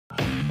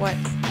What?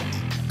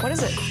 What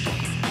is it?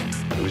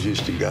 It was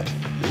used to gut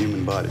the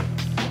human body.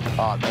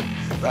 Oh,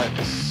 that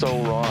is so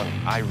wrong.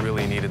 I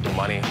really needed the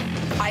money.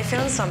 I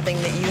found something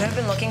that you have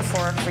been looking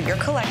for your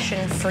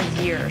collection for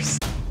years.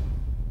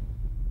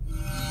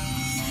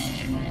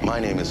 My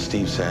name is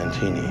Steve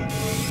Santini.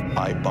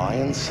 I buy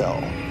and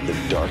sell the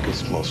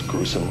darkest, most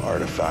gruesome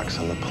artifacts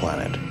on the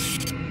planet.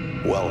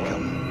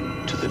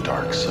 Welcome to the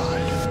dark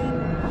side.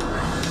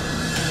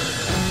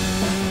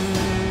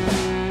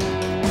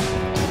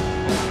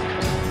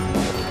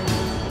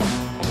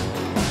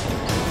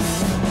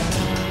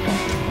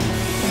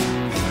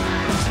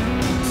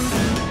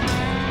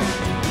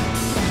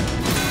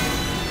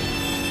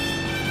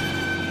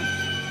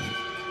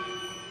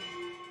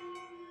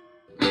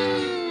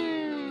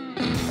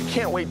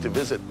 Can't wait to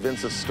visit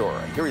Vince's store.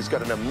 I hear he's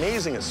got an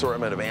amazing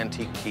assortment of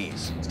antique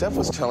keys. Steph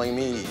was telling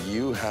me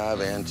you have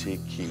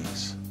antique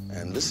keys.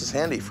 And this is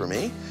handy for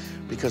me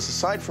because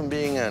aside from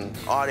being an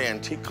odd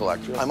antique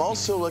collector, I'm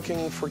also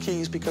looking for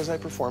keys because I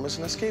perform as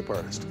an escape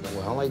artist.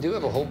 Well, I do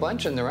have a whole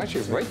bunch, and they're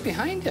actually right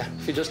behind you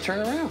if you just turn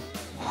around.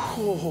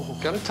 Oh.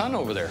 Got a ton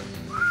over there.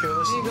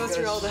 You go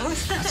through all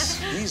those?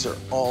 These are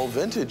all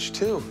vintage,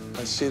 too.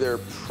 I see they're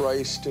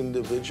priced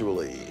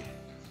individually.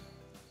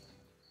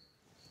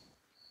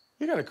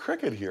 You got a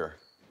cricket here.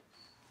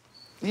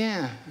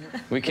 Yeah,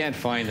 we can't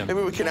find them.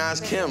 Maybe we can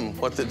ask him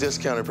what the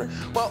discounted price.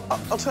 Well,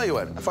 I'll tell you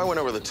what. If I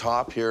went over the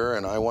top here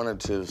and I wanted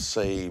to,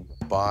 say,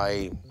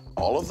 buy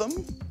all of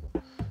them,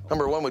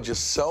 number one, would you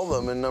sell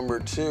them? And number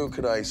two,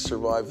 could I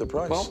survive the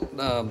price?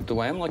 Well, the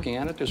way I'm looking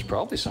at it, there's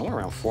probably somewhere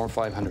around 400 or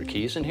 500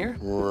 keys in here.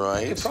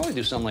 Right. You could probably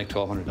do something like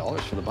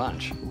 $1,200 for the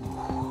bunch.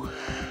 I'm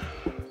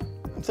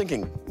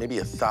thinking maybe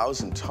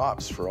 1,000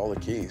 tops for all the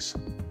keys.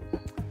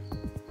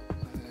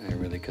 I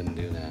really couldn't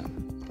do that.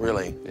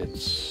 Really?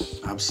 It's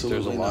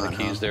absolutely there's a lot not, of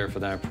keys huh? there for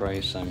that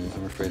price. I'm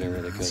afraid I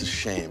really It's a couldn't.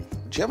 shame.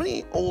 Do you have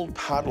any old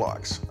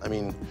padlocks? I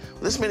mean,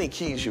 with this many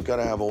keys, you've got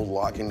to have old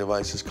locking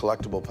devices,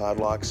 collectible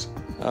padlocks.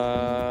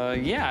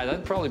 Yeah,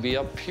 that'd probably be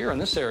up here in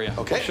this area.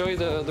 Okay. I'll show you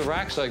the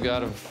racks I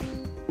got of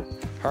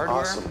hardware.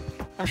 Awesome.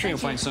 I'm sure you'll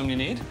find some you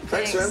need.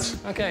 Thanks, Vince.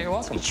 Okay, you're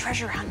welcome.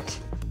 Treasure hunt.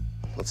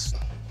 Let's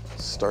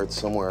start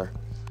somewhere.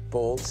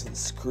 Bolts and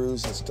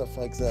screws and stuff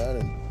like that.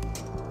 And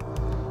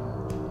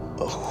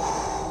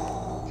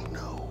oh,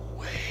 no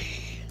way.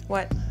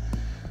 What?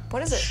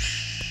 What is it?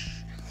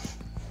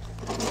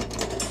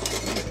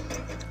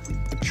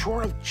 A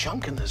drawer of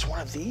junk, and there's one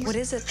of these. What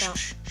is it, though?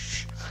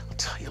 Shh. I'll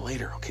tell you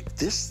later. Okay,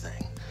 this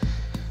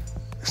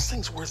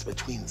thing's worth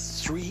between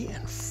 $3,000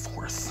 and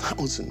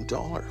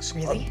 $4,000.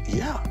 Really?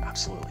 Yeah,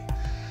 absolutely.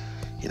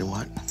 You know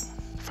what?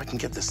 If I can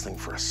get this thing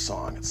for a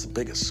song, it's the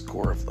biggest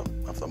score of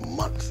the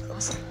month.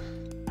 Awesome.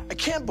 I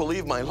can't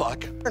believe my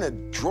luck. In a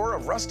drawer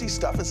of rusty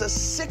stuff is a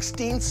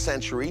 16th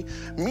century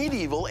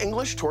medieval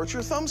English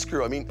torture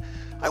thumbscrew. I mean,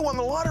 I won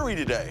the lottery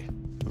today.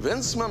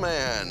 Vince, my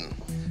man.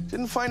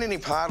 Didn't find any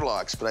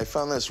padlocks, but I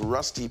found this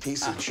rusty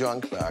piece of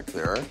junk back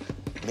there.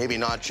 Maybe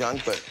not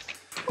junk, but...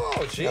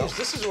 Oh, geez,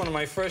 this is one of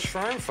my fresh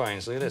farm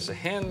finds. Look at this, a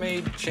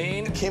handmade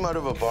chain. Came out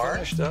of a barn?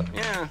 Finished up,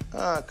 yeah.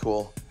 Ah,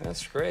 cool.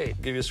 That's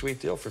great. Give you a sweet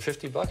deal. For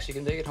 50 bucks, you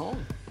can take it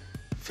home.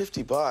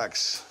 50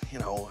 bucks, you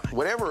know,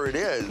 whatever it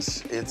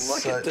is, it's...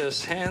 Look at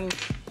this handmade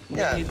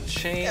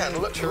chain. Yeah, and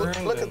look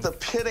at the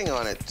pitting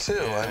on it, too.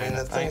 Yeah, I mean,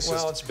 the thing's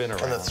well, just... it's been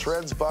around. And the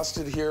thread's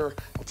busted here.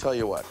 I'll tell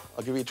you what,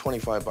 I'll give you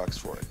 25 bucks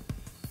for it.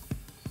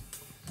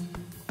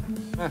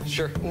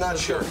 Sure. Not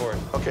Let's sure. go for it.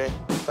 Okay,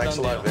 thanks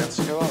a Done lot, deal.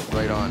 Vince. You're welcome.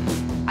 Right on.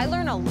 I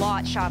learn a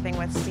lot shopping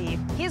with Steve.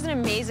 He has an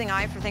amazing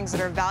eye for things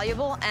that are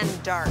valuable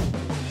and dark.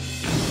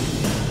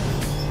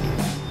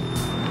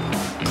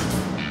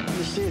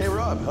 Hey,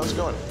 Rob, how's it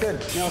going? Good.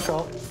 Mail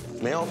call.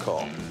 Mail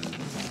call.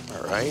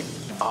 All right.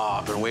 Ah,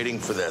 I've been waiting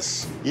for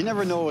this. You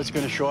never know what's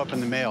going to show up in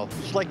the mail.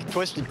 It's like a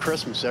twisted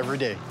Christmas every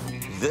day.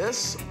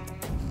 This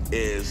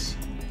is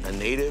a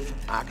native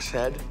axe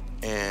head,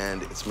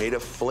 and it's made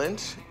of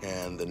flint,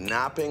 and the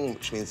knapping,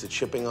 which means the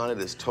chipping on it,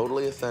 is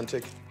totally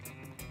authentic.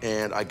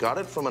 And I got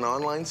it from an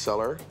online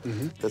seller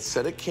that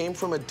said it came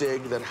from a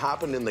dig that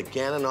happened in the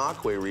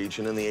Gananoque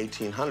region in the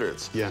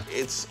 1800s. Yeah.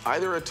 It's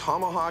either a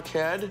tomahawk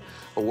head,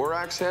 a war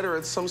axe head, or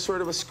it's some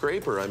sort of a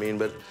scraper. I mean,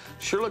 but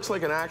sure looks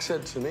like an axe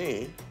head to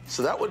me.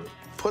 So that would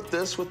put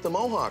this with the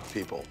Mohawk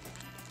people.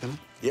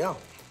 Yeah.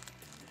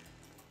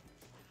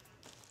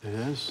 It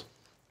is.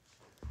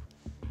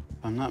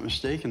 If I'm not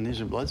mistaken,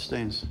 these are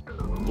bloodstains.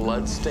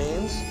 Blood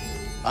stains?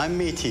 I'm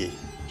Métis,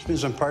 which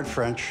means I'm part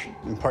French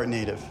and part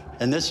native.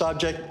 And this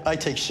object, I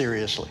take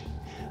seriously.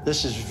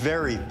 This is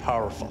very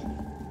powerful.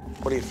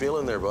 What are you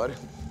feeling there, bud?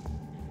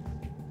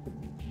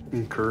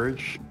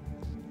 Courage,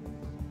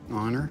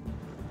 honor,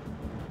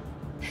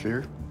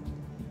 fear.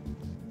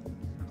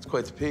 It's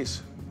quite the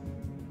piece.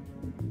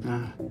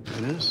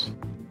 It is.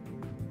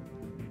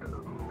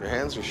 Your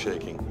hands are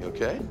shaking. You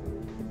okay?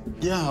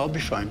 Yeah, I'll be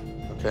fine.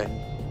 Okay.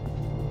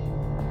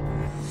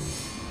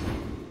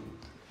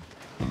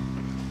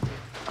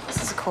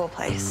 This is a cool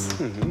place.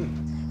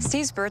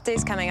 Steve's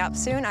birthday's coming up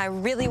soon. I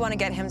really want to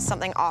get him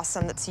something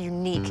awesome that's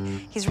unique.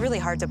 He's really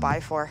hard to buy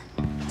for.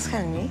 That's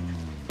kind of neat.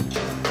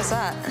 What's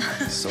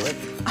that? Sword.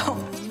 Oh.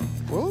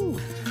 Whoa.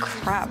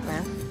 Crap,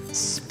 man.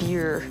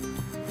 Spear.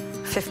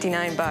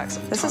 59 bucks.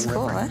 This is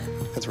cool, eh?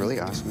 That's really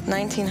awesome.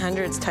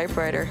 1900s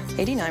typewriter.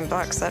 89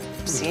 bucks. That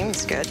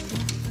seems good.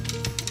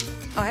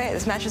 Oh, hey,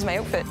 this matches my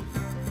outfit.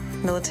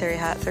 Military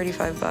hat,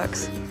 35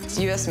 bucks. It's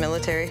U.S.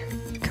 military.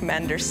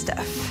 Commander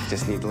stuff.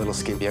 Just need a little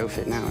skimpy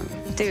outfit now.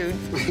 Dude,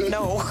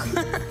 no.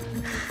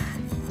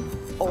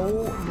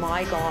 Oh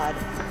my God,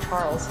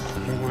 Charles.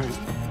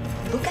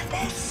 Look at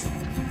this.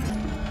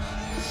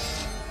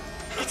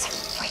 It's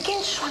a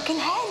freaking shrunken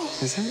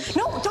head. Is it?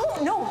 No,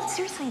 don't, no.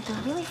 Seriously,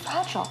 they're really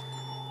fragile.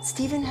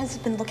 Steven has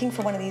been looking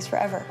for one of these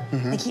forever.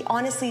 Like, he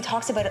honestly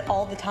talks about it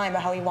all the time,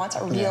 about how he wants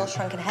a real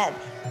shrunken head.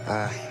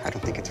 I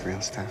don't think it's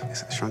real stuff.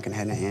 It's a shrunken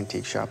head in an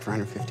antique shop for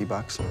 150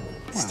 bucks. Wow.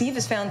 Steve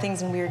has found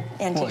things in weird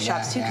antique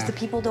shops, too, because the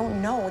people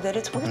don't know that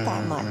it's worth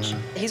that much.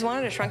 He's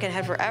wanted a shrunken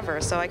head forever,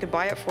 so I could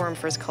buy it for him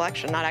for his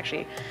collection, not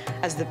actually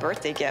as the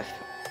birthday gift.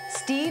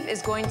 Steve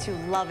is going to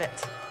love it.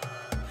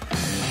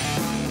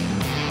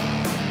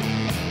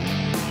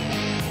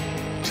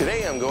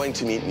 Today I'm going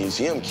to meet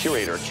museum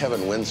curator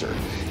Kevin Windsor.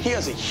 He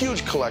has a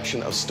huge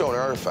collection of stone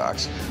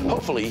artifacts.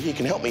 Hopefully he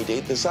can help me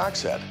date this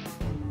axe head.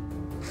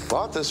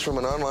 Bought this from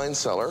an online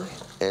seller,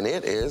 and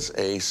it is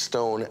a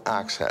stone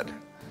axe head.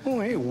 Oh,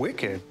 hey,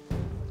 wicked.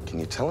 Can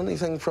you tell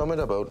anything from it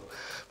about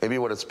maybe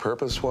what its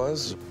purpose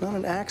was? Not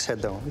an axe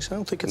head, though. At least I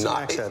don't think it's an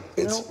axe head.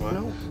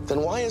 No.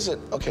 Then why is it,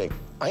 okay,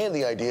 I had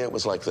the idea it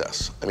was like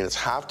this. I mean, it's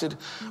hafted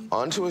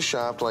onto a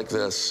shaft like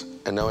this,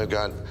 and now I've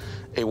got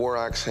a war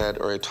axe head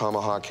or a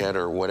tomahawk head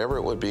or whatever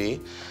it would be.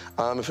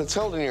 If it's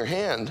held in your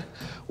hand,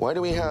 why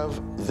do we have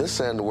this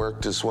end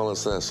worked as well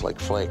as this, like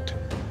flaked?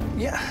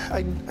 Yeah,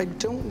 I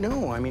don't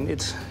know. I mean,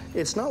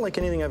 it's not like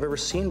anything I've ever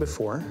seen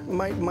before.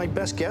 My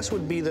best guess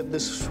would be that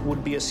this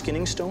would be a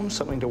skinning stone,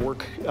 something to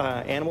work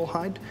animal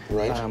hide.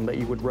 Right. That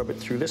you would rub it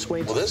through this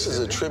way. Well, this is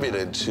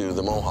attributed to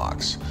the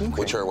Mohawks,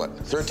 which are what,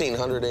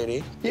 1300 AD?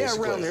 Yeah,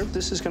 basically. around there.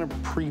 This is going to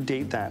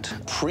predate that.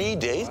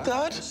 Predate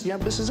that? Yeah,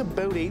 this is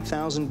about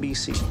 8,000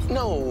 BC.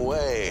 No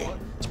way.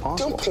 It's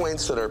possible. Don't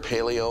points that are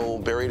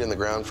paleo, buried in the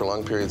ground for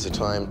long periods of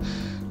time,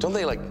 don't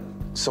they, like,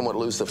 somewhat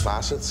lose the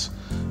facets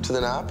to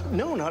the nap?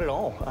 No, not at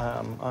all.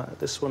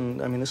 This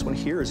one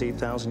here is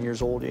 8,000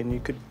 years old, and you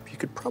could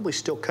probably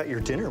still cut your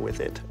dinner with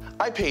it.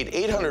 I paid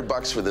 800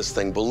 bucks for this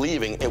thing,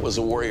 believing it was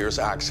a warrior's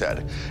axe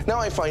head. Now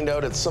I find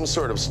out it's some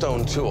sort of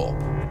stone tool.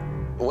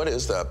 What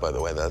is that, by the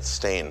way, that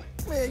stain?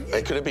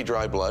 Could it be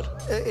dry blood?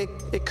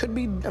 It could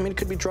be. I mean, it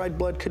could be dried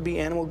blood, could be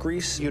animal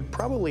grease. You'd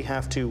probably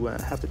have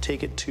to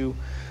take it to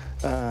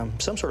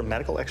some sort of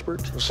medical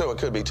expert. So it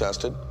could be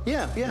tested?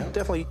 Yeah,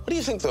 definitely. What do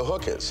you think the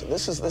hook is?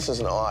 This is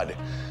an odd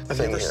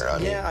thing here.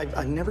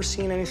 I've never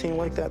seen anything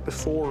like that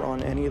before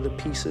on any of the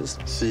pieces.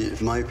 See,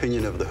 my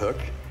opinion of the hook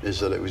is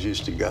that it was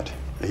used to gut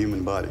a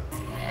human body.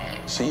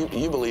 So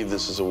you believe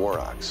this is a war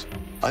axe?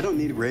 I don't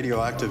need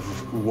radioactive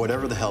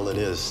whatever the hell it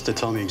is to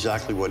tell me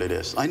exactly what it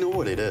is. I know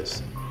what it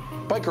is.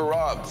 Biker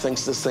Rob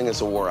thinks this thing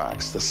is a war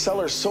axe. The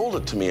seller sold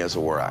it to me as a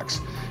war axe.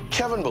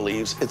 Kevin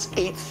believes it's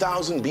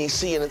 8,000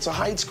 BC and it's a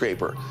hide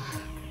scraper.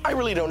 I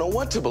really don't know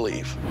what to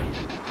believe.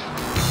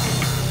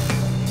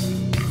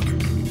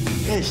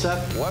 Hey,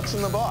 Steph. What's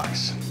in the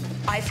box?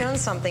 I found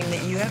something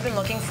that you have been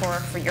looking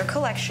for your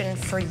collection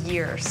for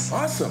years.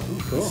 Awesome.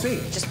 Cool. Let's see.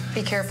 Just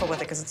be careful with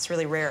it, because it's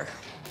really rare.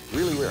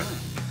 Really rare.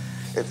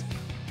 It's...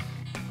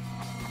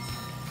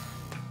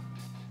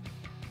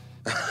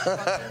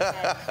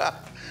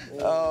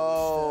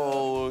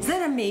 Oh. Is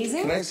that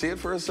amazing? Can I see it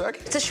for a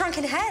sec? It's a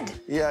shrunken head.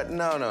 Yeah,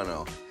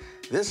 no.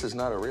 This is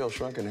not a real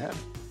shrunken head.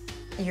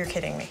 You're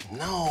kidding me.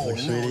 No,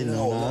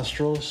 no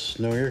nostrils,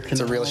 no ear canals.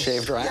 It's a real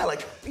shaved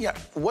rat. Yeah,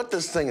 what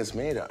this thing is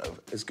made out of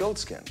is goat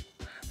skin.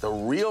 The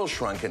real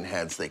shrunken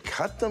heads, they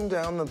cut them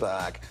down the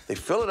back, they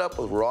fill it up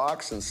with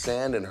rocks and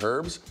sand and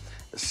herbs.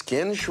 The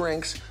skin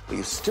shrinks, but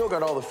you've still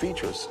got all the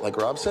features. Like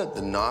Rob said,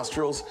 the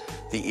nostrils,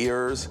 the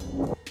ears.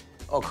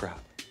 Oh, crap.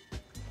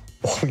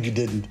 Oh, you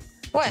didn't.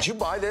 What? Did you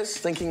buy this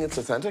thinking it's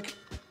authentic?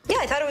 Yeah,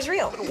 I thought it was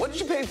real. What did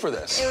you pay for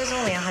this? It was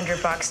only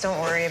 $100. Don't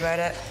worry about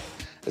it.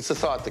 It's the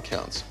thought that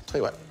counts. Tell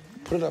you what,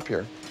 put it up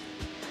here.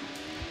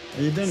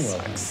 You've done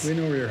well. We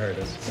know where your heart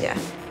is. Yeah.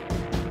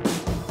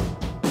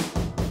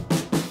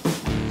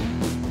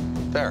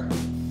 There.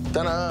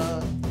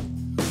 Ta-da!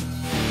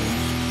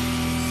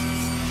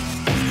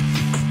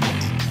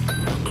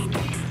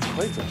 It's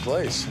quite the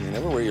place. I mean,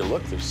 everywhere you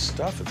look, there's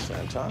stuff. It's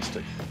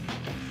fantastic.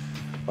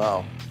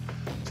 Wow.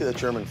 See that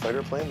German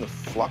fighter plane, the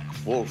Flak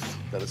Wolf?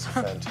 That is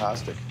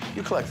fantastic.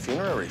 You collect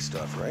funerary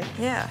stuff, right?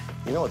 Yeah.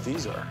 You know what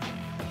these are?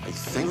 I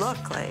think.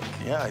 Look like.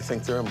 Yeah, I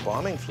think they're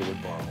embalming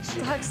fluid bottles.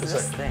 What's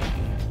this thing?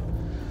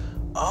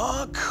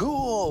 Oh,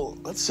 cool.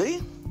 Let's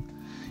see.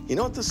 You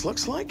know what this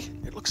looks like?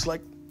 It looks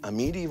like a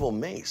medieval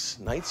mace.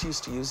 Knights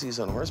used to use these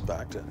on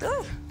horseback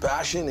to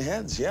bash in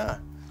heads, yeah.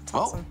 That's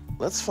awesome. Well,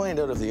 let's find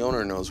out if the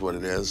owner knows what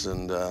it is,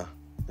 and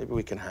maybe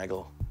we can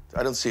haggle.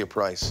 I don't see a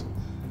price.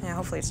 Yeah,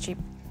 hopefully it's cheap.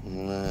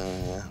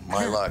 Yeah,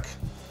 my luck.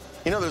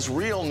 You know, there's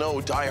real no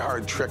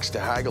die-hard tricks to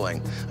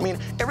haggling. I mean,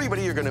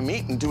 everybody you're gonna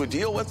meet and do a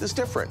deal with is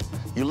different.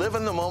 You live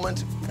in the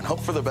moment and hope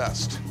for the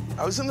best.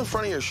 I was in the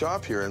front of your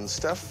shop here, and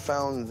Steph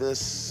found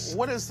this.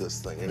 What is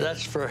this thing?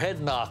 That's for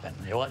head knocking.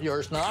 You want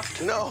yours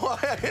knocked? No,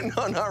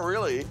 no, not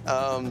really.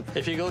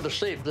 If you go to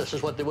sleep, this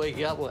is what they wake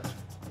you up with.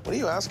 What are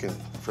you asking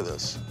for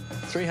this?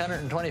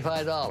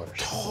 $325.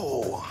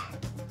 Oh.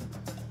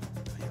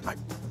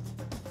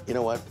 You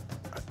know what?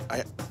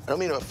 I don't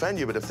mean to offend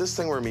you, but if this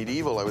thing were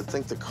medieval, I would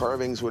think the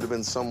carvings would have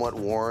been somewhat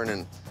worn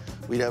and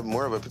we'd have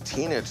more of a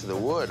patina to the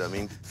wood. I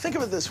mean, think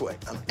of it this way.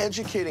 I'm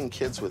educating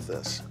kids with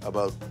this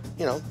about,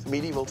 you know, the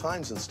medieval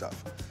times and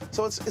stuff.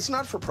 So it's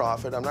not for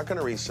profit. I'm not going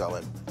to resell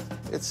it.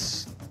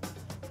 It's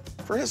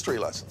for history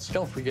lessons.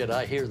 Don't forget,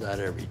 I hear that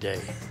every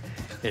day.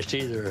 It's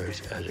either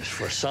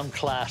for some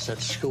class at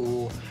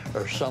school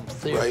or some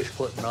theater's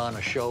putting on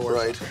a show or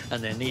something,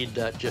 and they need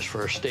that just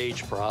for a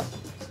stage prop.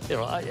 You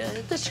know,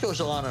 this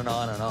goes on and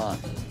on and on.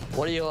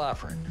 What are you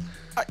offering?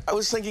 I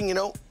was thinking, you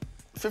know,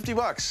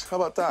 $50. How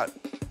about that?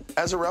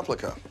 As a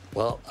replica.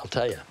 Well, I'll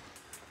tell you.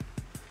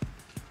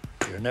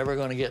 You're never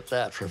going to get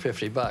that for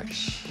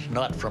 $50.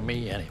 Not from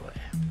me, anyway.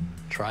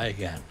 Try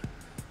again.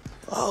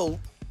 Oh,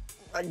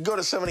 I can go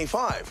to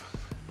 75.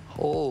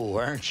 Oh,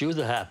 aren't you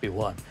the happy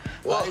one?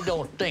 Well, I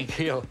don't think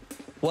you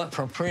went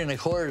from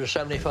 $3.25 to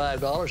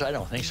 $75. I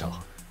don't think so.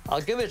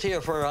 I'll give it to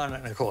you for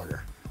 $1.25.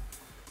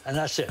 And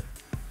that's it.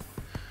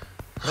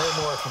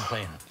 No more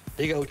complaining.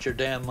 Dig out your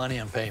damn money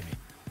and pay me.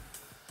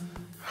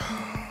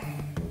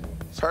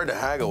 It's hard to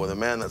haggle with a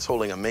man that's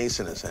holding a mace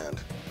in his hand.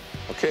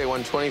 Okay,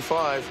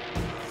 125.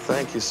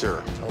 Thank you,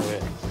 sir. Okay.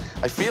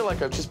 I feel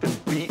like I've just been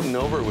beaten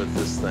over with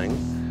this thing.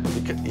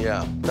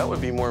 Yeah, that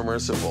would be more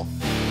merciful.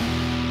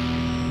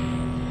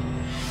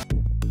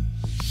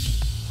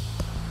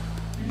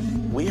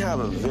 We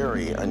have a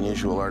very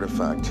unusual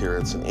artifact here.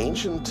 It's an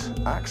ancient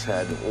axe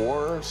head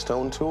or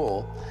stone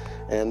tool,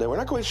 and we're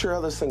not quite sure how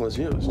this thing was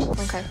used.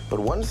 Okay. But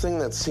one thing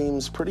that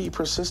seems pretty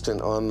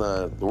persistent on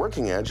the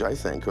working edge, I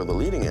think, or the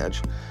leading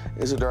edge,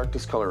 is a dark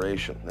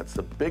discoloration. That's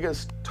the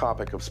biggest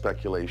topic of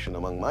speculation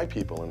among my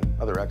people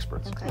and other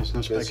experts. Okay. There's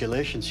no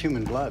speculation, it's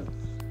human blood.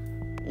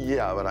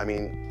 Yeah, but I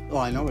mean... Oh,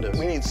 I know it is.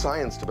 We need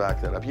science to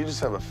back that up. You just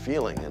have a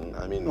feeling, and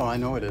I mean... Oh, I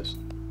know it is.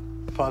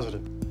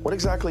 Positive. What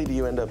exactly do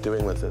you end up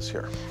doing with this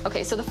here?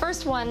 Okay, so the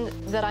first one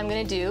that I'm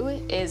gonna do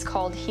is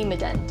called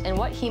hemodent. And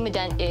what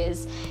hemodent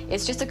is,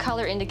 it's just a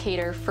color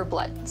indicator for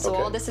blood. So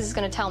all this is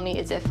gonna tell me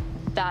is if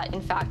that,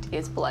 in fact,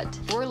 is blood.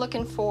 We're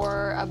looking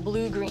for a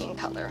blue-green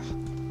color.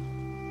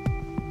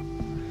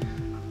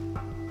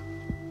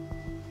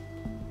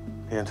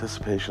 The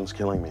anticipation's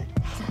killing me.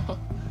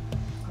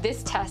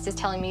 This test is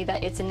telling me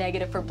that it's a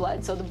negative for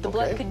blood, so the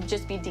blood could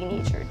just be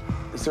denatured.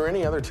 Is there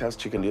any other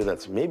test you can do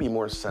that's maybe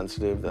more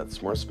sensitive,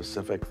 that's more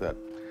specific, that,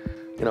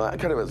 you know,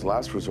 kind of as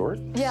last resort?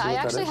 Yeah, I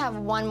actually have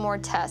one more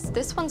test.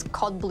 This one's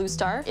called Blue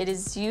Star. It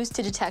is used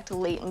to detect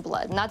latent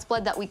blood, and that's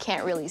blood that we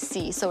can't really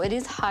see, so it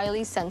is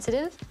highly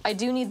sensitive. I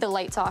do need the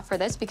lights off for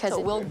this because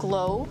it will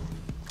glow.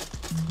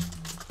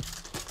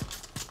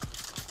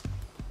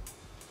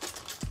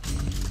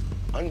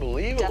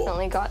 Unbelievable.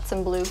 Definitely got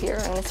some blue here.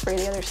 I'm gonna spray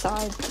the other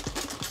side.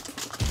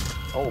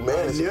 Oh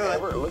man, I knew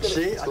it. Look at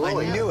See, it. I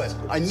knew it.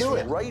 I knew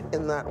it. Right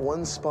in that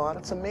one spot.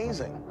 It's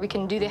amazing. We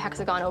can do the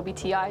hexagon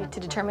OBTI to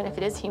determine if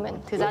it is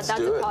human, because that's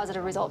a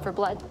positive result for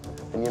blood.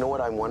 And you know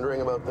what I'm wondering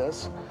about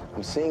this?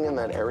 I'm seeing in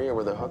that area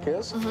where the hook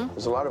is,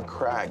 there's a lot of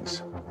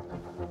crags,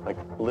 like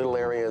little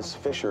areas,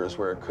 fissures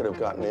where it could have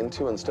gotten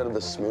into instead of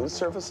the smooth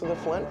surface of the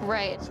flint.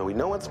 Right. So we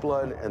know it's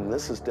blood, and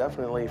this is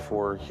definitely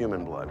for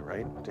human blood,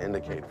 right? To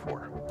indicate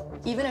for.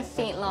 Even a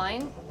faint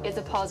line is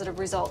a positive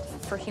result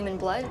for human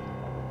blood.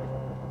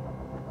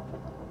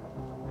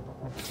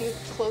 Take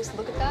a close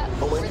look at that.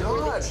 Oh my Where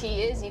God! the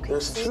T is, you can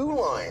There's see. 2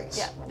 lines.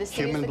 Yeah, this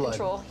T is the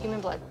control, human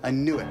blood. I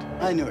knew it.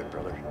 I knew it,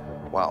 brother.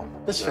 Wow.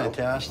 This is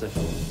fantastic.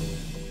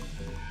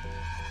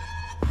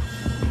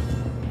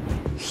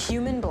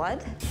 Human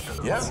blood?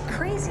 Yeah. That's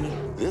crazy.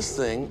 This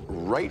thing,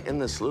 right in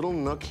this little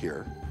nook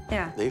here,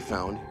 they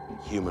found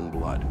human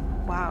blood.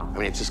 Wow. I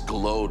mean, it just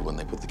glowed when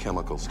they put the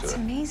chemicals to it. That's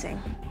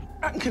amazing.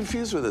 I'm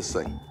confused with this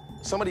thing.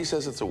 Somebody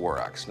says it's a war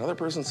axe. Another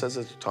person says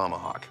it's a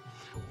tomahawk.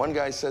 One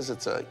guy says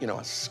it's a, you know,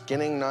 a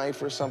skinning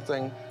knife or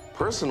something.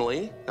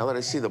 Personally, now that I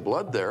see the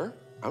blood there,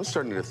 I'm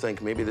starting to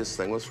think maybe this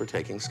thing was for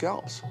taking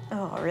scalps.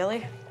 Oh,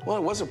 really? Well,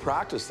 it was a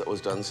practice that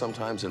was done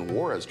sometimes in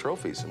war as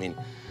trophies. I mean,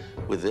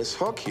 with this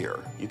hook here,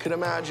 you can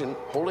imagine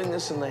holding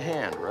this in the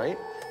hand, right?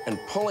 And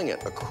pulling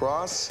it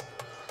across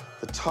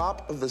the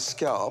top of the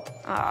scalp.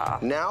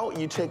 Now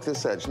you take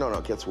this edge. No,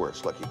 it gets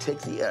worse. Look, you take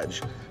the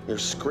edge, you're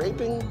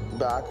scraping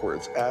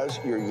backwards as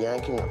you're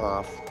yanking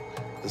off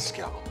the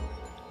scalp.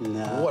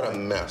 No. What a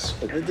mess.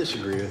 I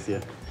disagree with you.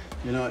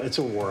 You know, it's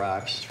a war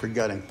axe. It's for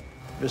gutting.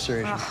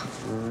 Visceration.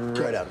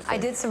 Right out of I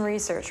did some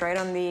research, right,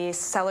 on the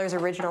seller's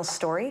original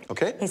story.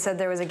 Okay. He said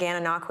there was a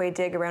Gananoque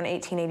dig around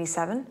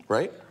 1887.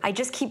 Right. I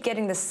just keep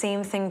getting the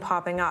same thing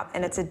popping up,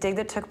 and it's a dig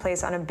that took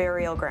place on a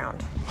burial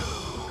ground.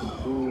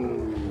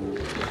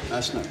 Ooh,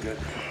 that's not good.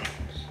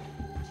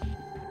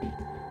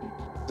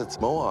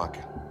 It's Mohawk.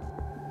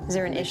 Is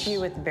there an issue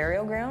with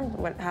burial ground?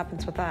 What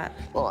happens with that?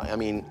 Well, I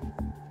mean,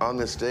 on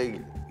this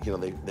dig, you know,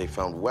 they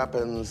found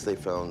weapons, they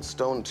found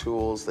stone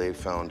tools, they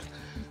found,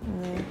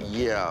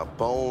 yeah,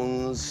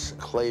 bones,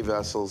 clay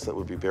vessels that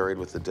would be buried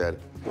with the dead.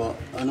 Well,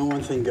 I know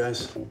one thing,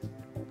 guys.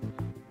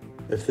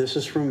 If this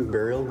is from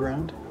burial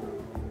ground,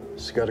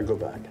 it's got to go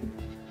back.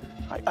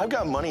 I've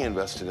got money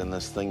invested in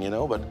this thing, you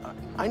know, but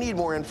I need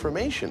more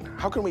information.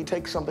 How can we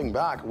take something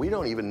back? We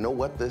don't even know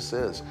what this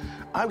is.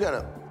 I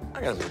gotta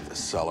meet this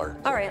seller.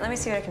 All right, let me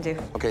see what I can do.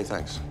 Okay,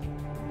 thanks.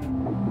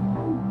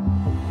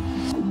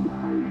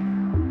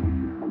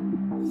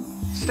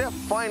 Steph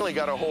finally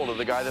got a hold of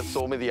the guy that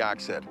sold me the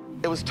axe head.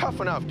 It was tough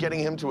enough getting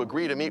him to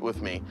agree to meet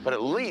with me, but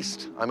at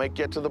least I might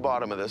get to the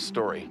bottom of this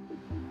story.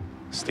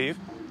 Steve?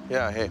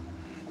 Yeah, hey.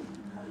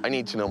 I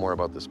need to know more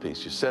about this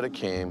piece. You said it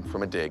came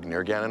from a dig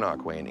near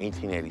Gananoque in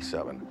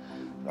 1887.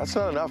 That's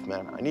not enough,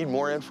 man. I need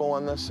more info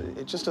on this.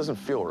 It just doesn't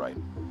feel right.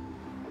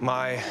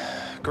 My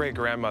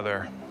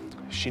great-grandmother,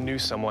 she knew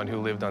someone who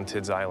lived on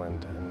Tidd's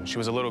Island. And she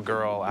was a little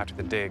girl after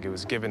the dig. It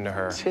was given to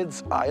her.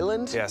 Tidd's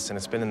Island? Yes, and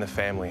it's been in the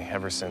family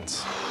ever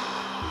since.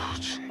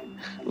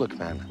 Look,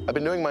 man, I've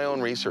been doing my own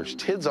research.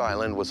 Tidd's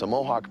Island was a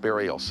Mohawk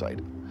burial site.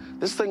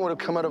 This thing would have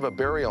come out of a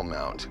burial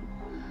mound.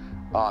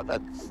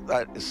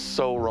 That is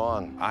so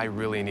wrong. I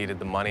really needed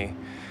the money,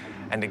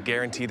 and to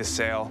guarantee the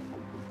sale,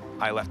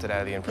 I left it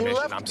out of the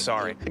information. I'm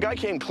sorry. The guy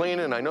came clean,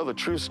 and I know the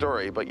true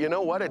story, but you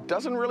know what? It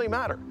doesn't really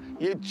matter.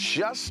 You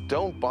just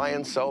don't buy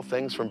and sell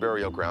things from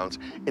burial grounds.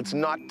 It's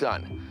not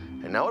done.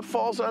 And now it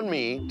falls on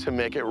me to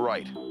make it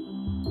right.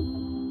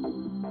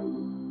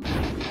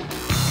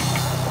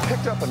 I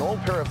picked up an old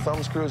pair of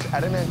thumb screws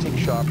at an antique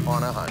shop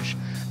on a hunch.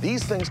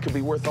 These things could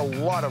be worth a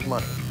lot of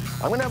money.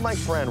 I'm gonna have my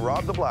friend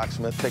Rob the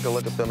blacksmith take a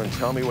look at them and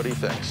tell me what he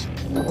thinks.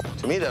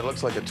 To me, that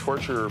looks like a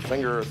torture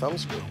finger or thumb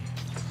screw.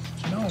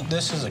 No,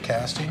 this is a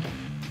casting.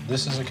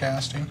 This is a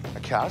casting. A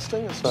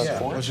casting? It's not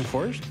forged? Was it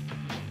forged?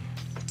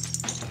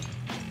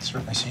 It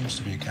certainly seems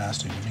to be a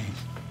casting to me.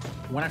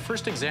 When I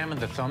first examined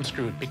the thumb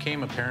screw, it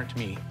became apparent to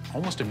me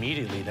almost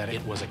immediately that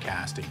it was a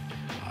casting.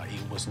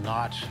 It was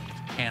not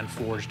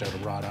hand-forged out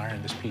of wrought iron.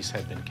 This piece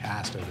had been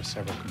cast out of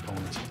several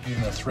components.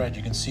 Even the thread,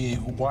 you can see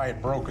why it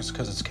broke is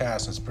because it's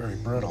cast. It's very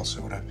brittle,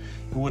 so it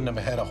wouldn't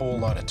have had a whole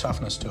lot of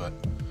toughness to it.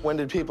 When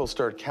did people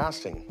start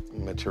casting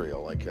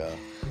material? Like, It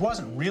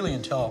wasn't really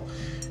until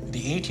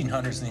the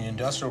 1800s and the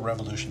Industrial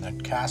Revolution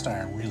that cast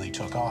iron really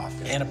took off.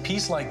 And a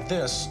piece like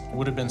this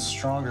would have been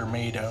stronger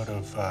made out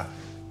of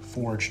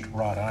forged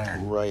wrought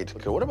iron. Right.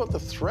 Okay, what about the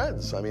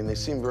threads? I mean, they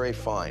seem very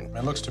fine.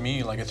 It looks to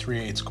me like a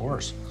 3/8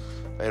 course.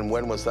 And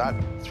when was that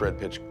thread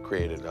pitch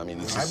created? I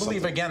mean, I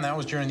believe, again, that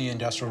was during the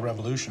Industrial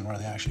Revolution where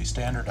they actually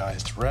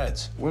standardized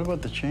threads. What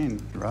about the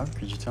chain, Rob?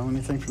 Could you tell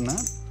anything from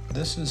that?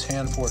 This is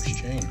hand-forged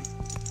chain.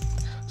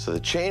 So the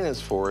chain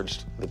is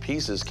forged, the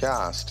piece is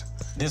cast.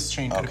 This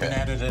chain could have been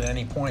added at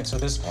any point, so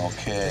this,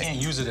 okay. I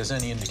can't use it as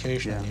any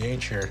indication of the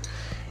age here.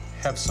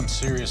 Have some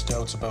serious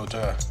doubts about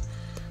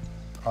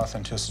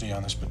authenticity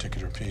on this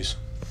particular piece.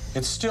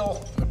 It's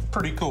still a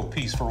pretty cool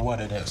piece for what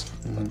it is.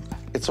 Mm-hmm.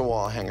 It's a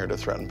wall hanger to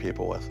threaten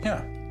people with.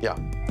 Yeah. Yeah,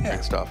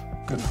 good stuff.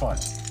 Good fun.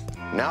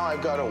 Now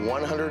I've got a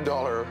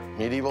 $100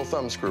 medieval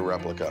thumb screw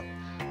replica.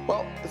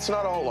 Well, it's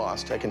not all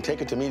lost. I can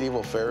take it to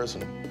medieval fairs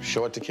and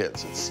show it to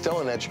kids. It's still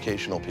an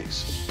educational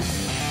piece.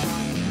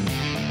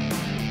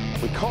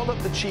 We called up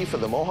the chief of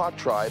the Mohawk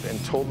tribe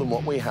and told them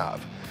what we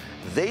have.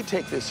 They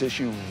take this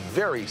issue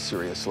very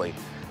seriously,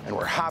 and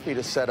we're happy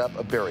to set up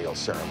a burial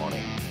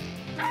ceremony.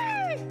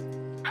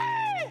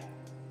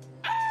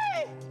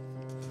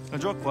 The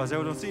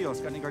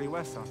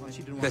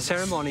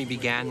ceremony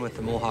began with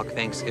the Mohawk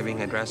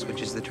Thanksgiving address,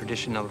 which is the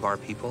tradition of our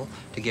people,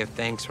 to give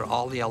thanks for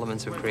all the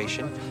elements of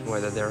creation,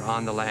 whether they're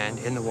on the land,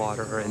 in the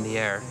water, or in the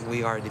air.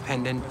 We are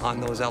dependent on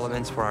those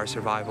elements for our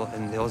survival,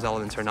 and those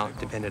elements are not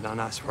dependent on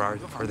us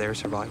for their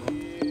survival.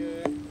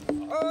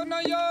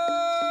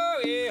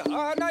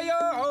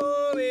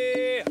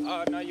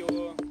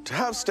 To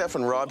have Steph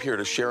and Rob here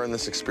to share in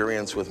this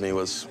experience with me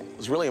was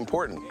really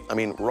important. I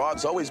mean,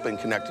 Rob's always been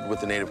connected with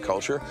the Native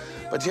culture,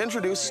 but to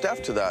introduce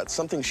Steph to that,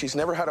 something she's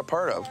never had a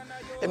part of,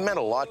 it meant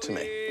a lot to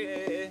me.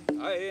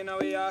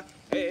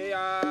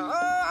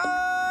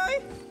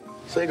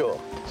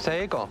 Sego.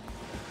 Sego.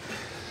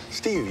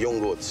 Steve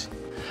Yonguts.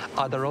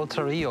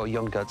 Adarotario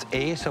Yonguts,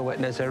 Asa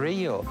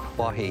Witnesserio,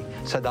 Wahi,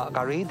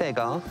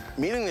 Sadakaridega.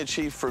 Meeting the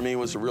chief for me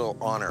was a real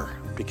honor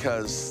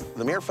because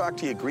the mere fact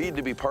he agreed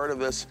to be part of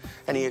this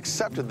and he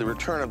accepted the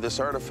return of this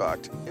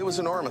artifact, it was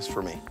enormous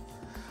for me.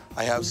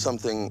 I have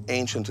something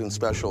ancient and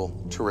special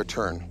to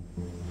return.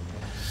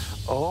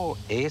 Oh,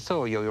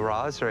 Eso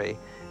Yorazre,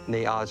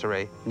 Ne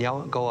Azre,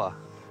 Nyao Goa,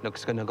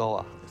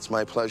 Nuxganagoa. It's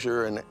my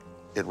pleasure, and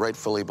it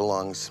rightfully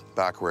belongs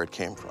back where it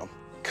came from.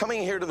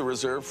 Coming here to the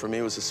reserve for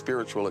me was a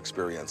spiritual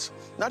experience,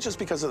 not just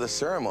because of the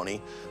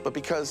ceremony, but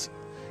because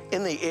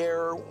in the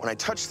air, when I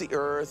touched the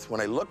earth,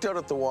 when I looked out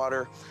at the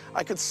water,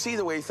 I could see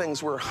the way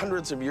things were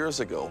hundreds of years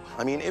ago.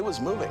 I mean, it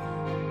was moving.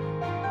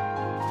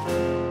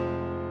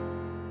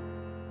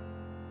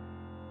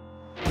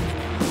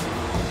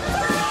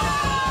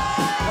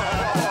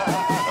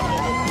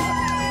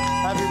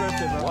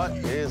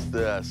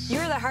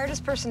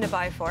 hardest person to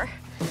buy for.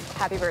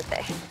 Happy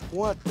birthday.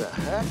 What the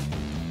heck?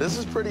 This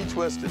is pretty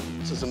twisted.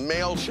 This is a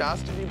male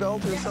chastity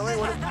belt or something?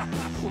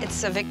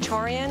 It's a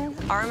Victorian,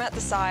 arm at the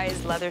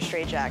size, leather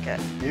straitjacket.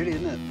 Beauty,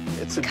 isn't it?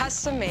 It's a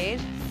custom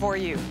made for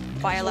you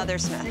by a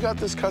leathersmith. You got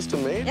this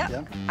custom made? Yep.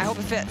 Yeah. I hope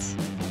it fits.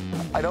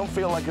 I don't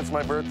feel like it's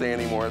my birthday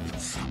anymore.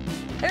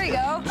 There you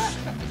go.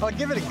 Oh,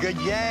 give it a good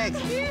yank.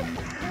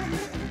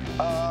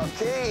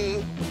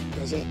 Okay.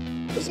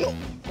 There's no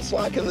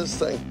slack in this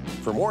thing.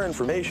 For more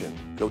information,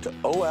 go to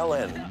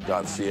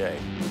oln.ca.